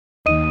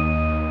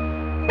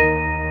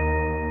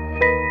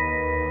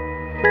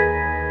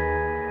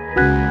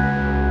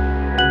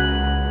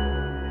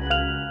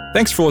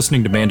Thanks for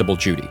listening to Mandible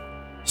Judy.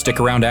 Stick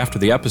around after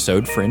the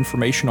episode for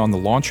information on the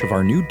launch of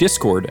our new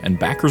Discord and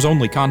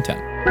backers-only content.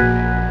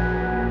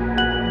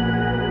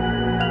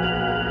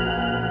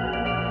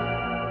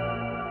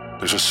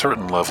 There's a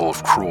certain level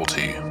of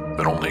cruelty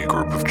that only a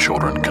group of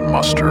children can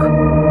muster.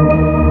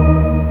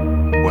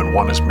 When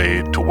one is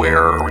made to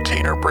wear a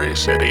retainer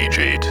brace at age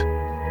 8,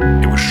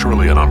 it was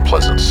surely an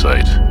unpleasant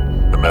sight,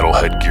 the metal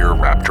headgear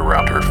wrapped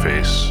around her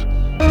face.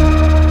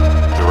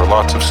 There were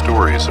lots of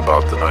stories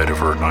about the night of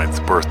her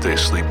 9th birthday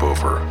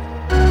sleepover.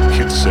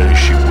 Kids say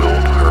she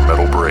willed her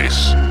metal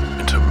brace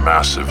into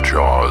massive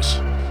jaws,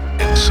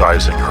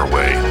 incising her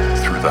way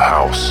through the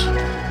house.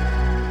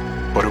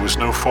 But it was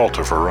no fault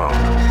of her own.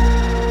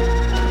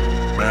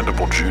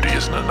 Mandible Judy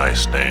isn't a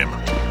nice name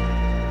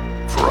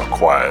for a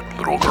quiet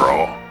little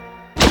girl.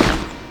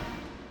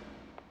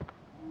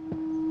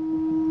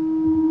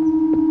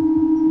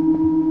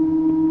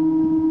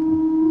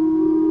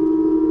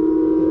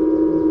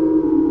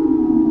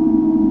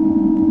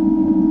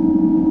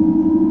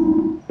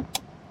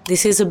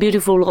 This is a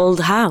beautiful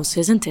old house,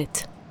 isn't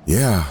it?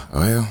 Yeah,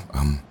 well,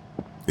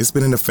 it's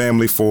been in the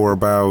family for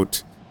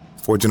about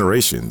 4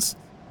 generations.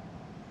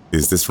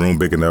 Is this room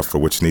big enough for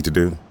what you need to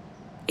do?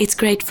 It's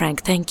great,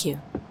 Frank, thank you.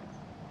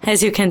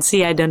 As you can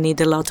see, I don't need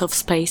a lot of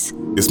space.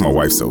 It's my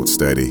wife's old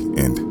study,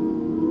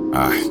 and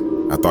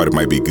I thought it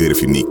might be good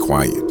if you need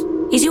quiet.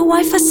 Is your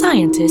wife a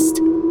scientist?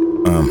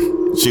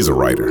 She's a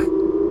writer.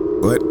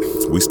 But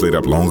we split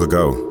up long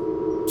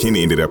ago.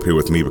 Kenny ended up here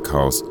with me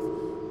because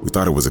we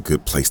thought it was a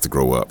good place to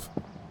grow up.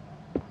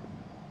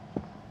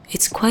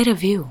 It's quite a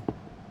view.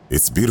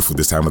 It's beautiful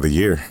this time of the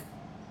year.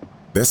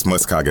 That's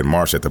Muscoggan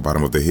Marsh at the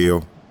bottom of the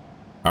hill.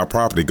 Our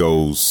property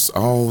goes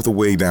all the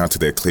way down to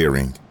that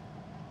clearing.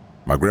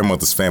 My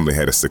grandmother's family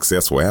had a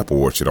successful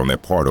apple orchard on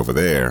that part over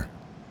there,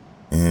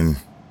 and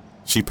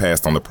she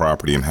passed on the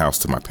property and house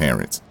to my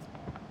parents.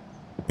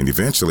 And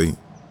eventually,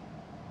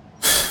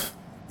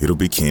 it'll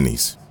be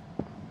Kenny's.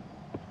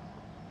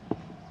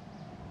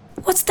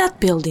 What's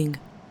that building?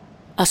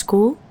 A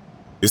school?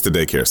 It's the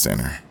daycare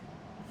center.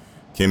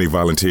 Kenny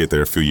volunteered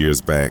there a few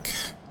years back.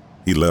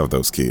 He loved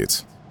those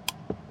kids.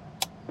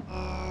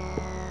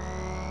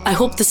 I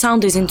hope the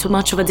sound isn't too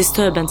much of a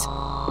disturbance.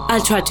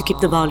 I'll try to keep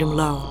the volume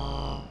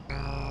low.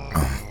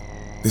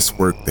 This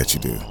work that you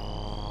do,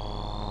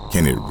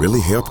 can it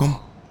really help him?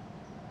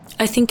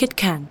 I think it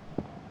can.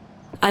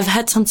 I've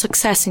had some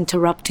success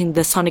interrupting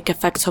the sonic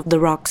effects of the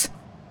rocks.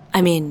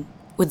 I mean,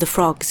 with the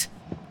frogs.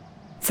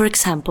 For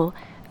example,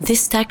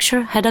 this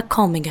texture had a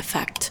calming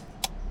effect.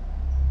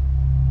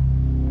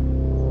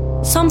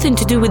 Something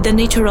to do with the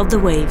nature of the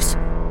waves.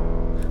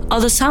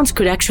 Other sounds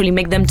could actually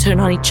make them turn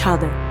on each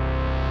other.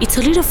 It's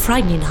a little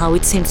frightening how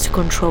it seems to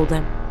control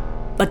them.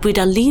 But with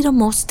a little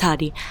more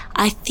study,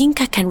 I think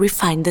I can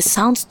refine the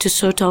sounds to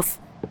sort of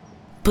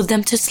put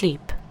them to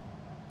sleep.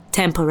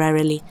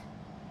 Temporarily.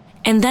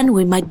 And then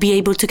we might be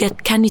able to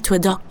get Kenny to a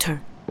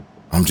doctor.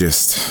 I'm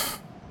just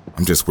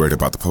worried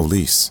about the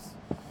police.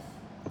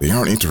 They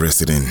aren't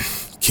interested in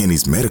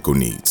Kenny's medical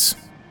needs.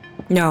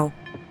 No.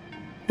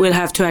 We'll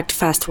have to act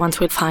fast once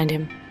we find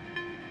him.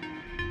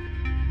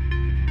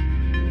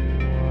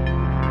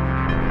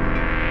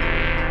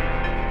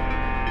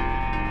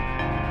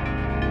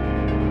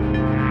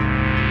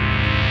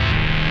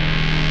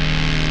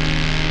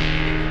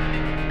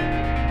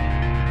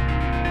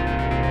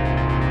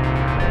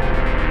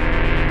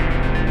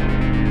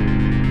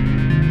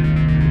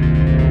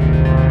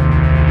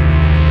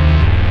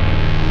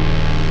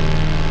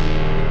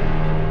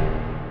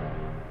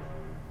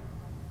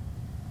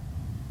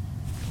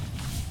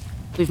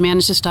 We've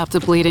managed to stop the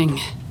bleeding.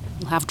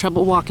 We'll have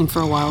trouble walking for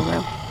a while, though.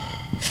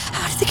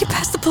 How did they get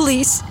past the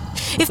police?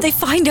 If they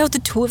find out the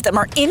two of them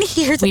are in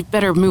here... We'd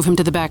better move him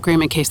to the back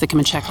room in case they come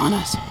and check on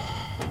us.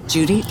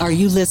 Judy, are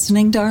you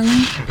listening, darling?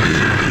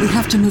 We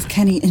have to move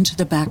Kenny into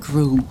the back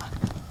room.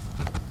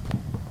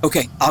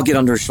 Okay, I'll get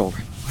under his shoulder.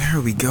 Where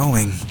are we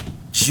going?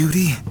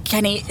 Judy?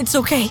 Kenny, it's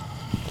okay.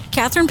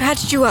 Catherine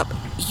patched you up.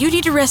 You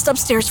need to rest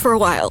upstairs for a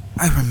while.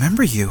 I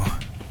remember you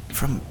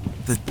from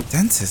the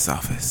dentist's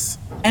office.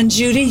 And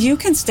Judy, you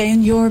can stay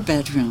in your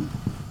bedroom.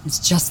 It's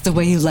just the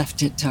way you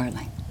left it,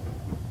 darling.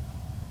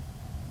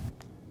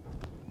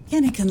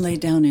 Kenny can lay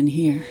down in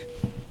here.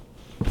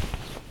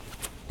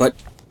 But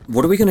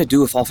what are we going to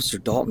do if Officer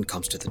Dalton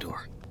comes to the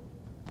door?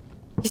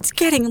 It's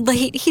getting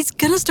late. He's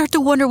gonna start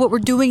to wonder what we're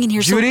doing in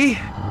here. Judy,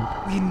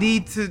 we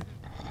need to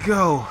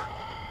go.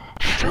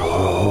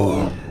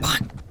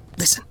 Fine.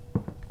 Listen,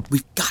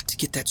 we've got to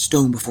get that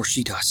stone before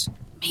she does.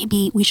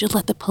 Maybe we should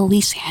let the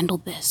police handle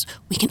this.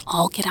 We can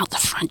all get out the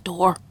front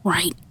door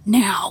right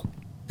now.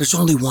 There's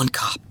only one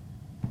cop.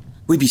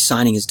 We'd be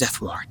signing his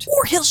death warrant.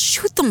 Or he'll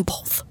shoot them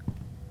both.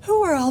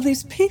 Who are all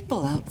these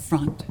people out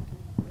front?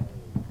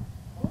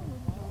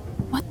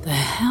 What the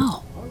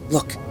hell?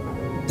 Look,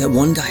 that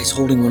one guy's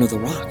holding one of the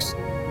rocks.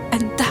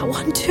 And that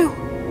one, too.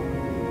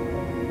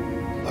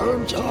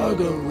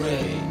 Paramtarga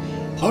Ray.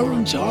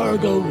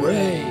 Paramtarga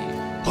Ray.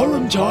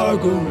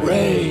 Paramtarga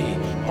Ray.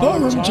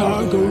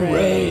 Paramtarga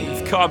Ray.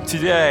 We've come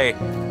today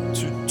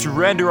to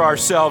render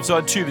ourselves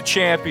unto the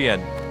champion.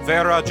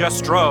 Vera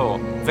Jestro,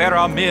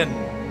 Vera Min.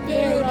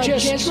 Vera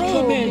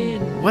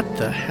Jestro. What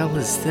the hell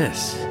is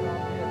this?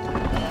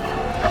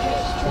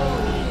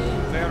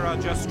 Vera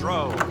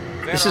Jestro.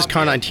 This is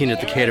Car 19 at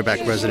the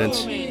Caterback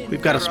residence.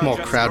 We've got a small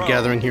crowd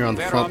gathering here on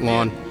the front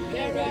lawn.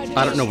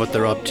 I don't know what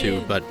they're up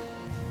to, but...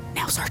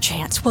 Now's our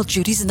chance. Well,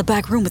 Judy's in the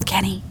back room with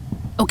Kenny.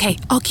 Okay,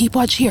 I'll keep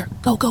watch here.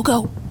 Go, go,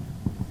 go.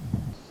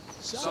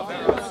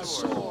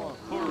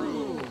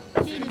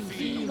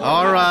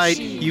 All right,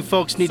 you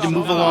folks need to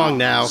move along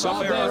now.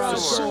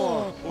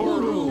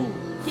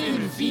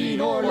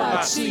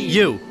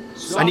 You,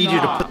 I need you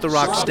to put the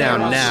rocks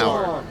down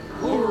now.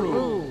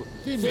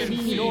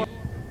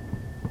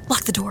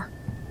 Lock the door.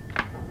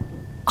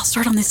 I'll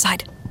start on this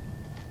side.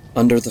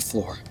 Under the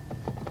floor.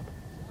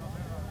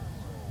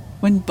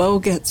 When Bo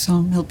gets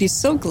home, he'll be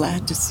so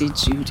glad to see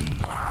Judy.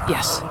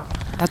 Yes,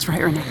 that's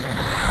right, Renee.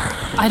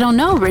 I don't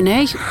know,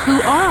 Renee.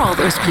 Who are all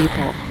those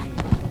people?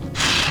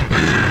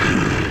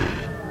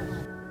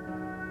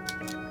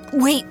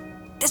 Wait,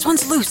 this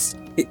one's loose.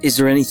 Is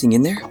there anything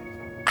in there?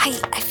 I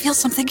feel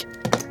something.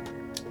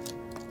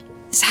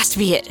 This has to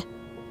be it.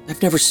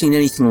 I've never seen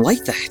anything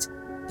like that.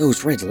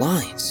 Those red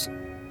lines.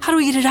 How do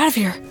we get it out of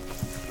here?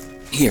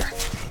 Here,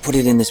 put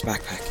it in this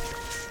backpack.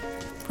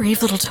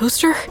 Brave little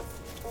toaster?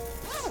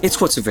 It's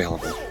what's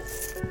available.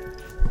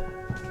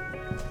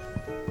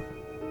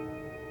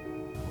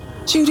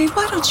 Judy,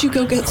 why don't you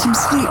go get some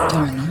sleep,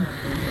 darling?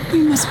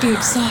 You must be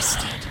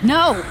exhausted.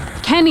 No!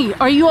 Kenny,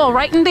 are you all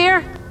right in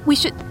there? We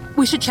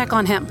should check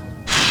on him.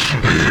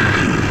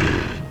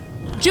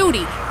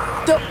 Judy,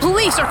 the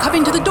police are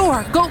coming to the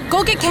door.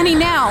 Go get Kenny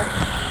now.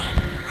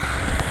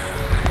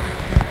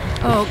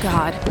 Oh,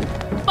 God.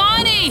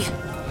 Bonnie!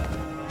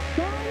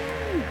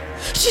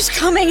 She's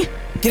coming!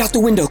 Get out the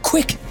window,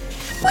 quick!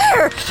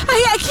 Where?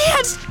 I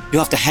can't!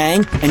 You'll have to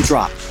hang and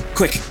drop.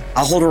 Quick,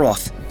 I'll hold her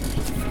off.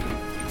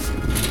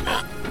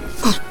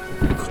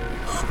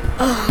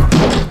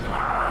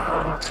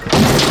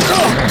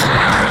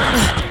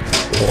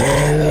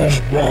 Where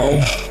is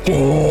my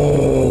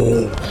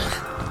stone?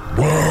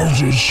 Where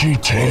did she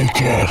take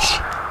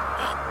it?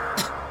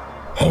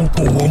 Out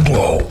the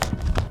window.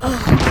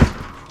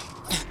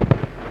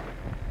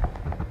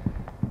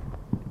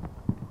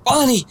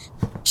 Bonnie!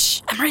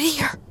 Shh, I'm right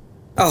here.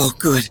 Oh,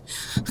 good.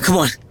 Come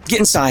on, get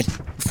inside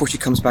before she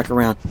comes back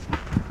around.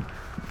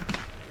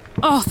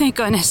 Oh, thank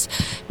goodness.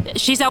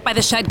 She's out by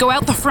the shed. Go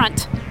out the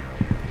front.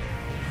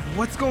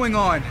 What's going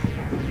on?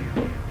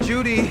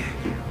 Judy?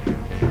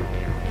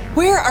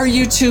 Where are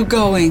you two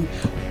going?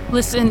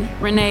 Listen,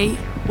 Renee,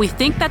 we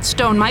think that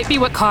stone might be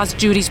what caused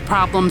Judy's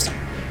problems.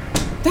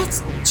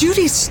 That's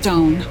Judy's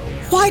stone.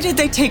 Why did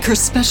they take her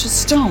special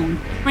stone?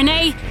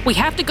 Renee, we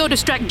have to go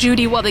distract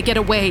Judy while they get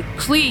away.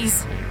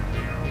 Please.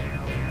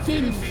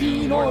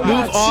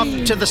 Move off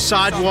to the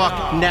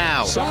sidewalk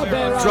now.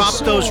 Drop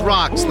those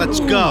rocks. Let's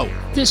go.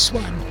 This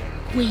one.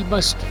 We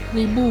must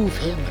remove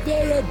him.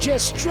 Vera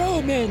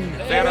Jestromen.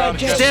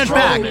 Stand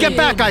back. Get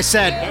back, I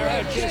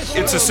said.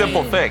 It's a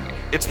simple thing.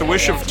 It's the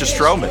wish of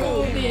Jestromen.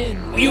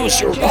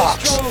 Use your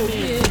rocks.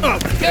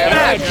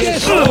 Vera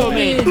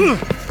Jestromen.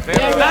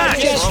 Vera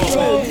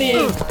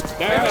Jestromen.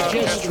 Vera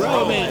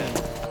Jestromen.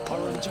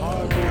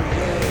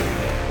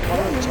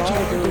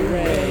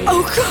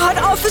 Oh, God,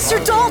 Officer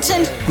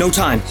Dalton! No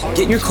time.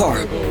 Get in your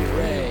car.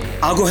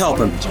 I'll go help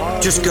him.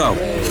 Just go.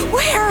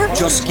 Where?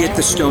 Just get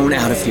the stone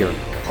out of here.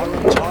 Are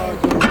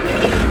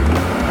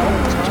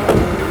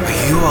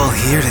you all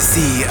here to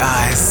see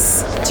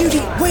us?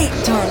 Judy, wait,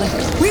 darling.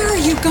 Where are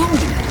you going?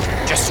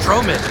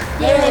 Jestromen.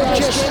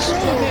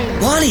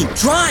 Bonnie,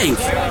 drive!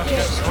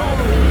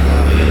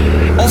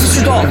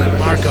 Officer Dalton.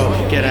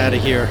 Marco, get out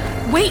of here.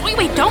 Wait,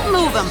 don't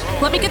move him.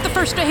 Let me get the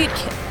first aid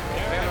kit.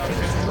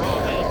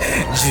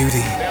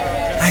 Judy,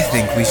 I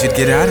think we should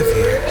get out of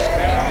here.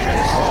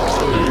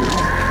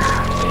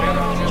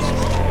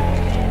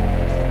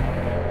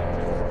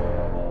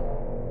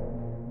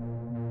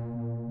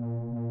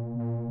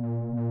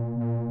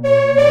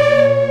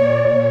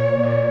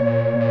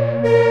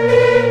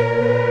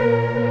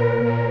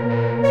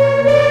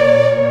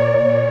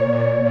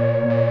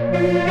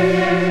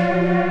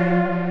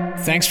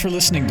 Thanks for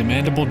listening to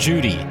Mandible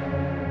Judy.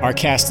 Our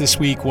cast this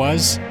week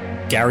was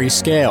Gary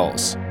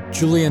Scales,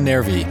 Julia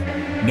Nervi,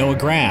 Noah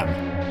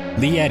Graham,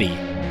 Lee Eddy,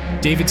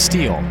 David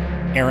Steele,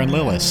 Aaron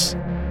Lillis,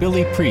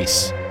 Billy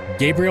Priest,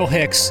 Gabriel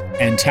Hicks,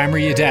 and Tamara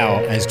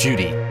Yadao as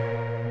Judy.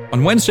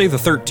 On Wednesday the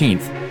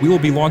 13th, we will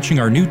be launching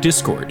our new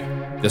Discord.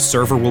 This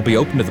server will be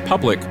open to the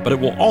public, but it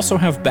will also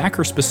have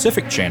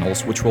backer-specific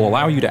channels which will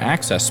allow you to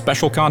access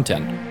special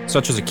content,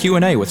 such as a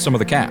Q&A with some of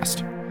the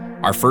cast.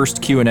 Our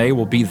first Q&A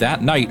will be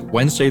that night,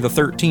 Wednesday the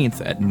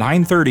 13th at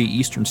 9:30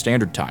 Eastern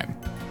Standard Time.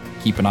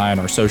 Keep an eye on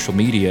our social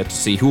media to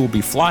see who will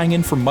be flying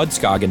in from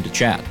Mudskoggin to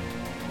chat.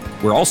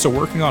 We're also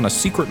working on a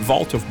secret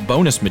vault of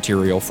bonus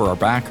material for our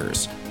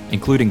backers,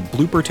 including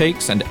blooper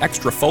takes and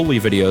extra Foley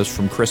videos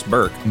from Chris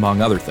Burke,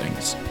 among other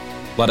things.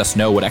 Let us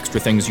know what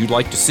extra things you'd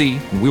like to see,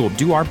 and we will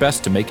do our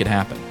best to make it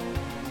happen.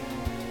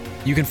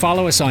 You can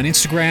follow us on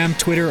Instagram,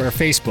 Twitter, or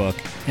Facebook,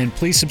 and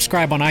please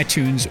subscribe on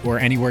iTunes or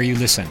anywhere you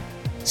listen.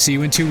 See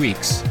you in 2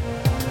 weeks.